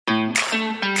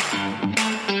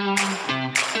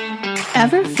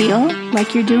Ever feel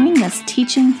like you're doing this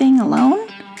teaching thing alone?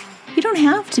 You don't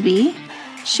have to be.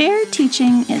 Shared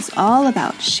teaching is all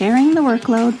about sharing the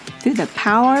workload through the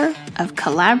power of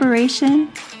collaboration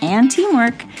and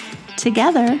teamwork.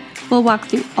 Together, we'll walk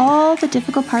through all the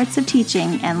difficult parts of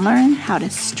teaching and learn how to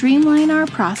streamline our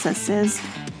processes,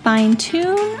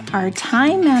 fine-tune our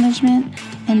time management,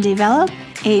 and develop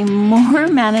a more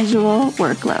manageable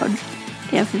workload.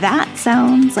 If that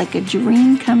sounds like a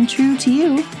dream come true to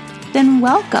you, then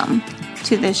welcome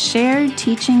to the Shared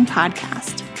Teaching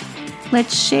Podcast.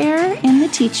 Let's share in the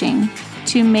teaching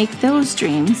to make those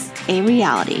dreams a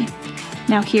reality.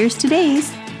 Now here's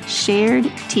today's Shared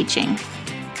Teaching.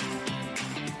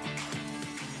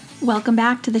 Welcome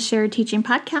back to the Shared Teaching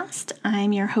Podcast.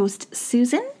 I'm your host,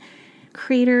 Susan,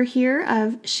 creator here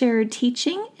of Shared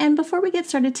Teaching. And before we get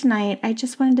started tonight, I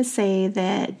just wanted to say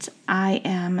that I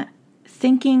am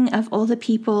thinking of all the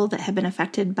people that have been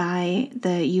affected by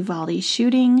the Uvalde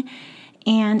shooting.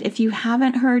 And if you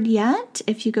haven't heard yet,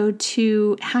 if you go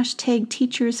to hashtag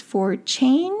Teachers for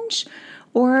Change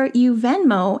or you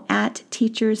Venmo at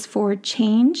Teachers for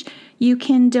Change, you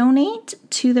can donate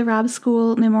to the Robb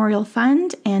School Memorial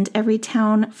Fund and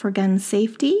Everytown for Gun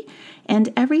Safety.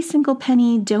 And every single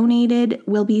penny donated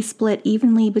will be split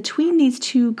evenly between these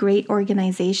two great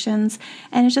organizations.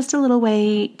 And it's just a little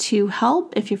way to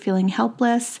help if you're feeling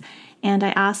helpless. And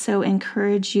I also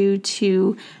encourage you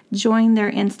to join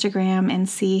their Instagram and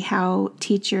see how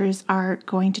teachers are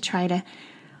going to try to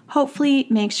hopefully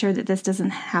make sure that this doesn't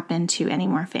happen to any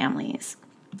more families.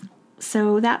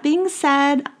 So that being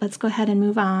said, let's go ahead and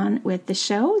move on with the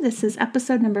show. This is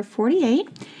episode number 48.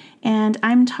 And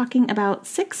I'm talking about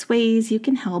 6 ways you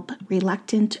can help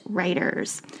reluctant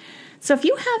writers. So if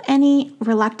you have any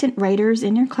reluctant writers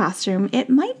in your classroom, it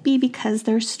might be because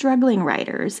they're struggling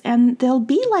writers, and they'll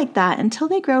be like that until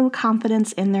they grow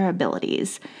confidence in their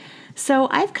abilities. So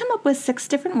I've come up with 6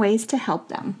 different ways to help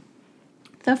them.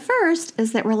 The first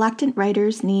is that reluctant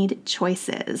writers need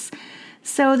choices.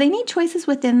 So they need choices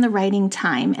within the writing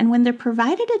time, and when they're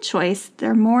provided a choice,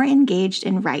 they're more engaged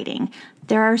in writing.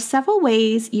 There are several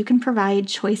ways you can provide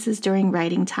choices during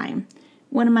writing time.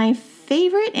 One of my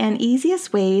favorite and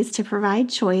easiest ways to provide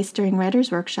choice during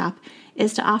Writer's Workshop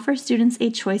is to offer students a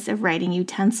choice of writing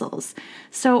utensils.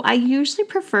 So I usually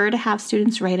prefer to have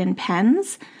students write in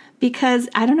pens because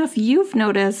I don't know if you've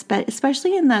noticed, but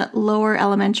especially in the lower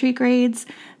elementary grades,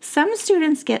 some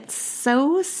students get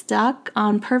so stuck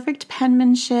on perfect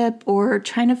penmanship or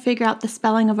trying to figure out the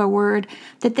spelling of a word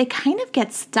that they kind of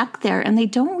get stuck there and they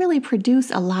don't really produce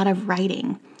a lot of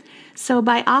writing. So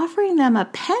by offering them a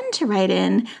pen to write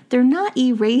in, they're not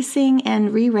erasing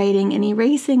and rewriting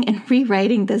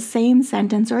the same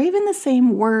sentence or even the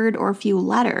same word or few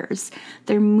letters.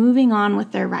 They're moving on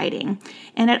with their writing.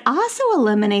 And it also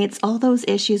eliminates all those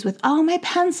issues with, oh, my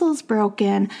pencil's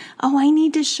broken. Oh, I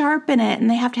need to sharpen it. And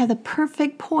they have to have the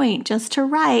perfect point just to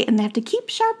write. And they have to keep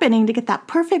sharpening to get that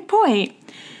perfect point.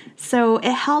 So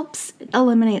it helps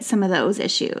eliminate some of those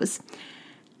issues.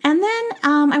 And then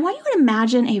I want you to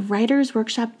imagine a Writer's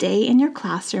Workshop day in your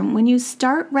classroom when you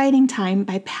start writing time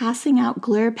by passing out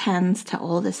glitter pens to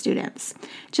all the students.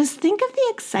 Just think of the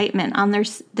excitement on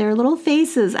their little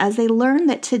faces as they learn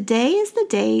that today is the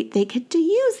day they get to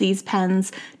use these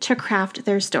pens to craft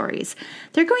their stories.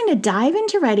 They're going to dive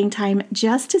into writing time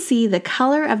just to see the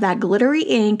color of that glittery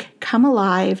ink come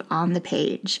alive on the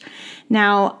page.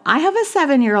 Now, I have a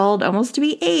 7-year-old, almost to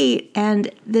be 8,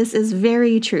 and this is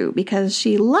very true because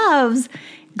she loves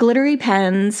glittery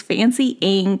pens, fancy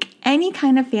ink, any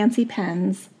kind of fancy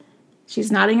pens.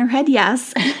 She's nodding her head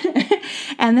yes,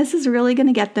 and this is really going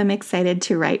to get them excited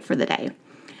to write for the day.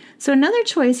 So another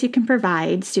choice you can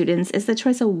provide students is the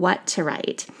choice of what to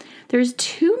write. There's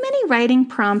too many writing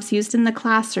prompts used in the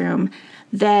classroom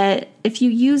that if you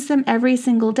use them every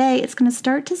single day, it's going to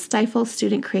start to stifle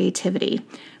student creativity.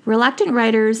 Reluctant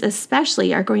writers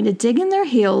especially are going to dig in their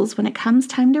heels when it comes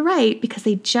time to write because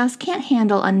they just can't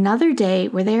handle another day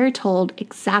where they are told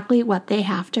exactly what they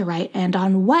have to write and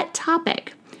on what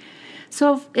topic.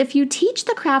 So if you teach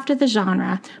the craft of the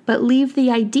genre but leave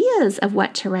the ideas of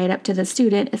what to write up to the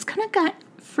student, it's going to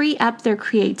free up their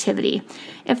creativity.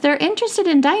 If they're interested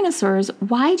in dinosaurs,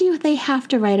 why do they have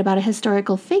to write about a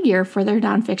historical figure for their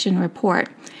nonfiction report?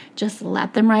 Just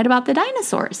let them write about the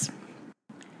dinosaurs.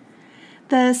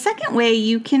 The second way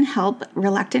you can help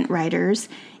reluctant writers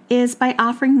is by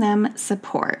offering them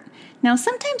support. Now,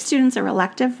 sometimes students are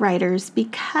reluctant writers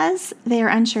because they are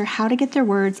unsure how to get their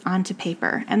words onto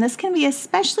paper, and this can be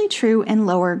especially true in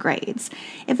lower grades.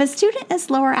 If a student is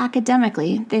lower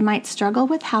academically, they might struggle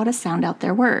with how to sound out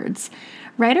their words.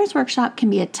 Writer's Workshop can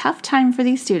be a tough time for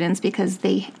these students because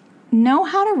they know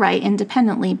how to write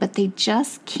independently, but they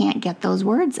just can't get those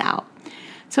words out.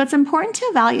 So it's important to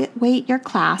evaluate your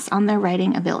class on their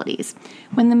writing abilities.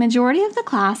 When the majority of the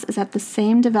class is at the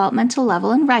same developmental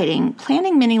level in writing,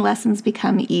 planning mini lessons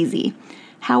become easy.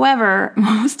 However,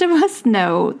 most of us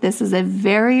know this is a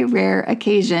very rare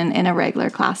occasion in a regular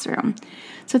classroom.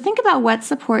 So think about what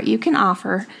support you can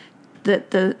offer that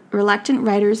the reluctant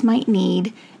writers might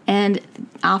need and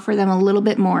offer them a little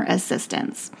bit more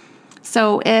assistance.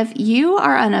 So if you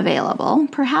are unavailable,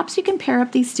 perhaps you can pair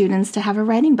up these students to have a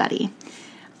writing buddy.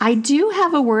 I do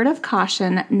have a word of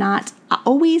caution not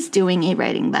always doing a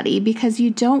writing buddy because you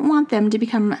don't want them to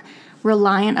become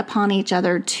reliant upon each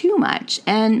other too much,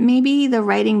 and maybe the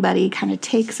writing buddy kind of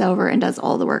takes over and does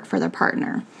all the work for their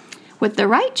partner. With the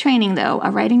right training, though, a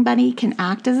writing buddy can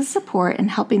act as a support in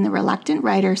helping the reluctant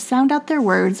writer sound out their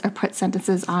words or put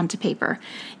sentences onto paper.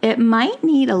 It might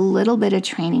need a little bit of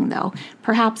training, though,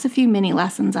 perhaps a few mini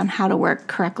lessons on how to work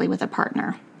correctly with a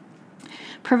partner.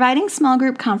 Providing small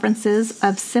group conferences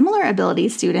of similar ability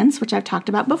students, which I've talked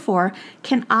about before,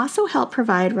 can also help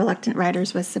provide reluctant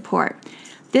writers with support.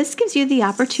 This gives you the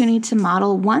opportunity to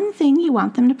model one thing you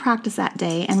want them to practice that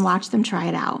day and watch them try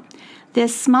it out.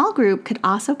 This small group could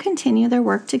also continue their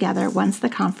work together once the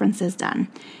conference is done.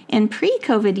 In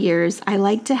pre-COVID years, I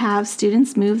like to have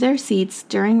students move their seats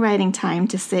during writing time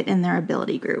to sit in their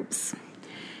ability groups.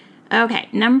 Okay,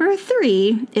 number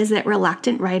 3 is that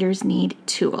reluctant writers need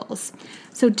tools.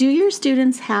 So do your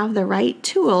students have the right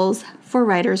tools for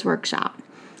Writer's Workshop?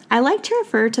 I like to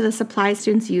refer to the supplies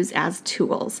students use as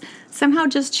tools. Somehow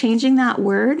just changing that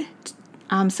word,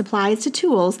 supplies to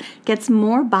tools, gets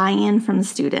more buy-in from the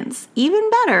students. Even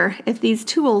better if these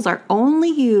tools are only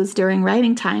used during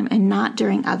writing time and not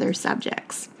during other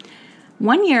subjects.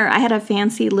 One year I had a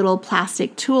fancy little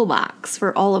plastic toolbox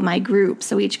for all of my groups.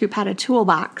 So each group had a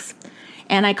toolbox.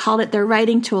 And I called it their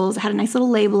writing tools. It had a nice little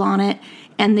label on it.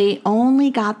 And they only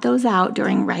got those out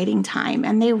during writing time.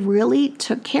 And they really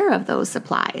took care of those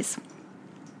supplies.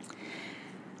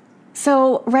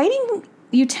 So writing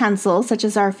utensils, such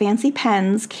as our fancy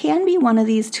pens, can be one of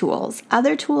these tools.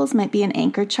 Other tools might be an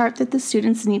anchor chart that the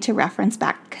students need to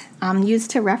use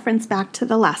to reference back to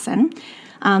the lesson.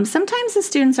 Sometimes the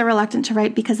students are reluctant to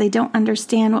write because they don't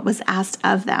understand what was asked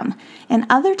of them. And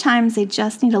other times they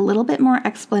just need a little bit more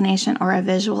explanation or a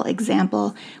visual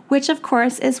example, which of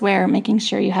course is where making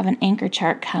sure you have an anchor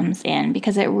chart comes in,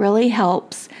 because it really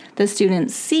helps the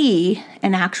students see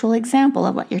an actual example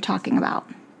of what you're talking about.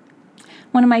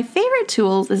 One of my favorite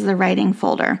tools is the writing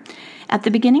folder. At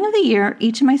the beginning of the year,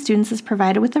 each of my students is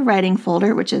provided with a writing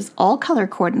folder, which is all color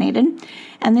coordinated.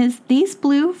 And these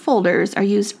blue folders are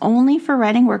used only for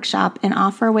Writing Workshop and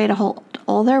offer a way to hold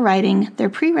all their writing, their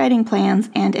pre-writing plans,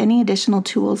 and any additional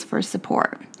tools for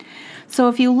support. So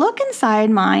if you look inside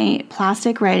my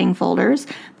plastic writing folders,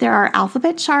 there are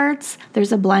alphabet charts,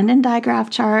 there's a blend and digraph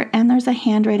chart, and there's a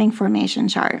handwriting formation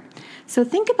chart. So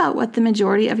think about what the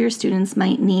majority of your students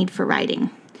might need for writing.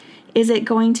 Is it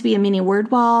going to be a mini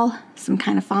word wall, some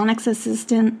kind of phonics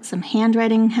assistant, some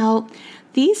handwriting help?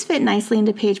 These fit nicely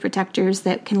into page protectors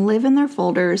that can live in their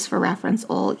folders for reference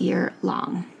all year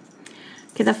long.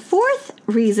 Okay, the fourth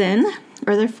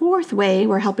way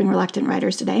we're helping reluctant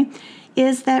writers today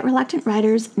is that reluctant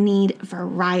writers need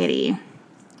variety.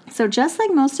 So just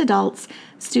like most adults,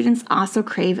 students also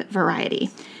crave variety.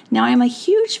 Now, I'm a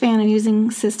huge fan of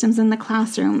using systems in the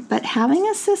classroom, but having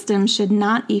a system should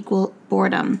not equal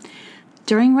boredom.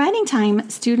 During writing time,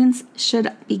 students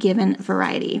should be given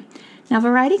variety. Now,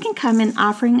 variety can come in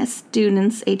offering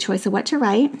students a choice of what to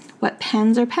write, what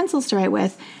pens or pencils to write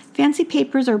with, fancy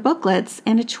papers or booklets,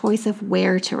 and a choice of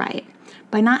where to write.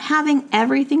 By not having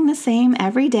everything the same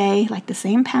every day, like the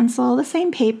same pencil, the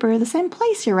same paper, the same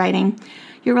place you're writing,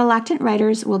 your reluctant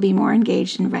writers will be more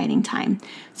engaged in writing time.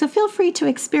 So feel free to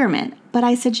experiment, but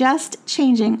I suggest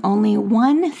changing only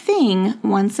one thing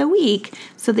once a week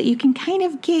so that you can kind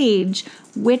of gauge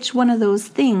which one of those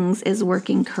things is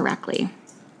working correctly.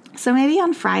 So maybe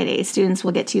on Friday, students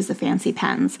will get to use the fancy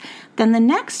pens. Then the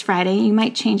next Friday, you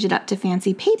might change it up to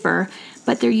fancy paper,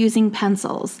 but they're using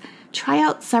pencils. Try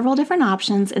out several different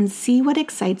options and see what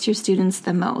excites your students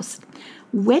the most.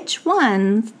 Which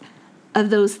ones of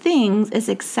those things is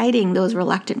exciting those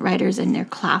reluctant writers in their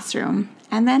classroom,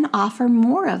 and then offer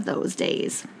more of those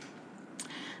days.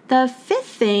 The fifth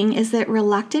thing is that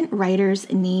reluctant writers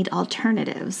need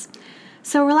alternatives.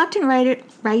 So reluctant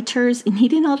writers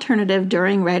need an alternative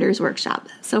during Writer's Workshop.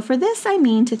 So for this, I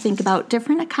mean to think about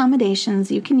different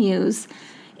accommodations you can use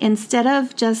instead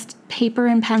of just paper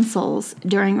and pencils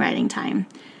during writing time.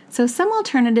 So some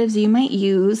alternatives you might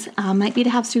use might be to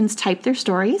have students type their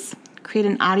stories, create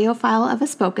an audio file of a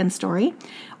spoken story,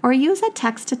 or use a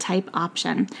text-to-type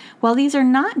option. While these are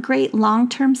not great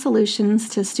long-term solutions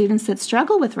to students that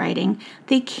struggle with writing,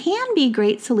 they can be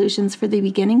great solutions for the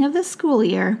beginning of the school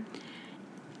year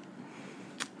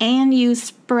and used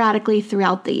sporadically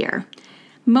throughout the year.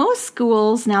 Most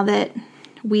schools, now that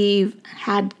we've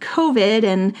had COVID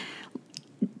and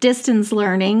distance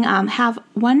learning, have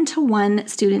one-to-one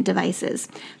student devices.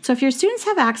 So if your students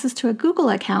have access to a Google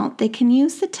account, they can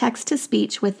use the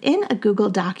text-to-speech within a Google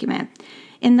document.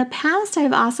 In the past,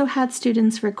 I've also had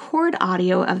students record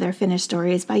audio of their finished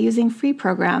stories by using free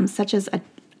programs such as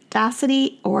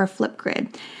Audacity or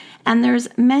Flipgrid. And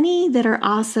there's many that are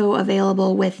also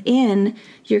available within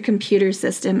your computer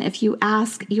system if you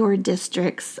ask your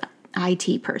district's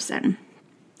IT person.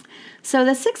 So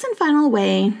the sixth and final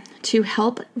way to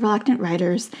help reluctant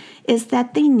writers is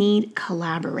that they need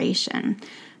collaboration.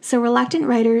 So reluctant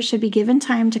writers should be given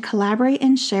time to collaborate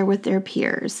and share with their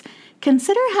peers.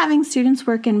 Consider having students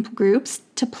work in groups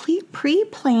to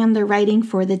pre-plan their writing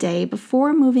for the day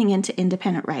before moving into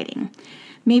independent writing.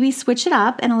 Maybe switch it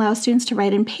up and allow students to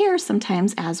write in pairs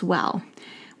sometimes as well.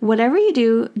 Whatever you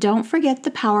do, don't forget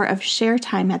the power of share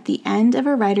time at the end of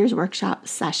a writer's workshop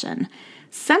session.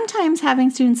 Sometimes having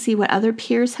students see what other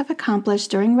peers have accomplished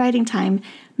during writing time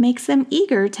makes them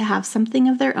eager to have something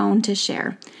of their own to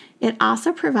share. It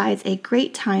also provides a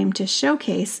great time to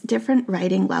showcase different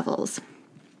writing levels.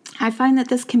 I find that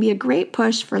this can be a great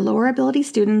push for lower ability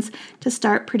students to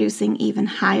start producing even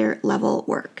higher level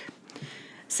work.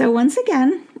 So once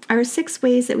again, our 6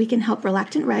 ways that we can help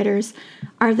reluctant writers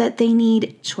are that they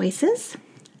need choices,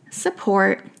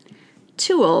 support,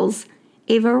 tools,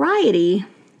 a variety,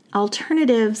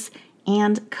 alternatives,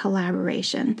 and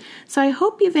collaboration. So I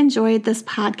hope you've enjoyed this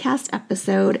podcast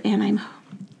episode, and I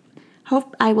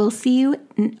hope I will see you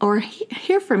or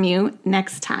hear from you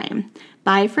next time.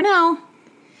 Bye for now.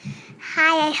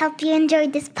 Hi, I hope you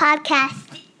enjoyed this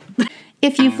podcast.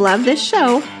 If you've loved this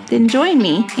show, then join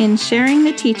me in sharing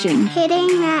the teaching,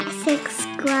 Hitting that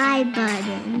subscribe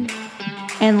button,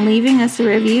 and leaving us a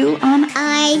review on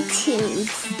iTunes,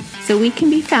 so we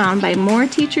can be found by more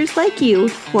teachers like you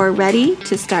who are ready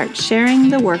to start sharing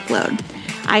the workload.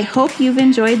 I hope you've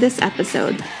enjoyed this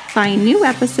episode. Find new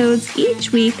episodes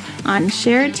each week on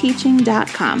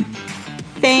sharedteaching.com.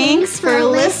 Thanks for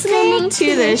listening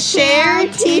to the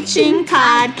Shared Teaching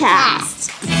Podcast.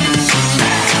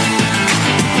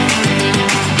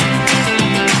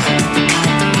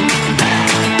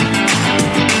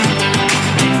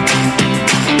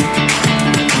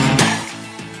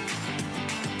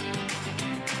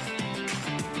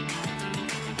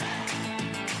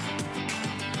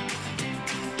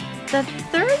 The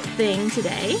third thing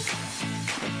today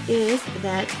is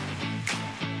that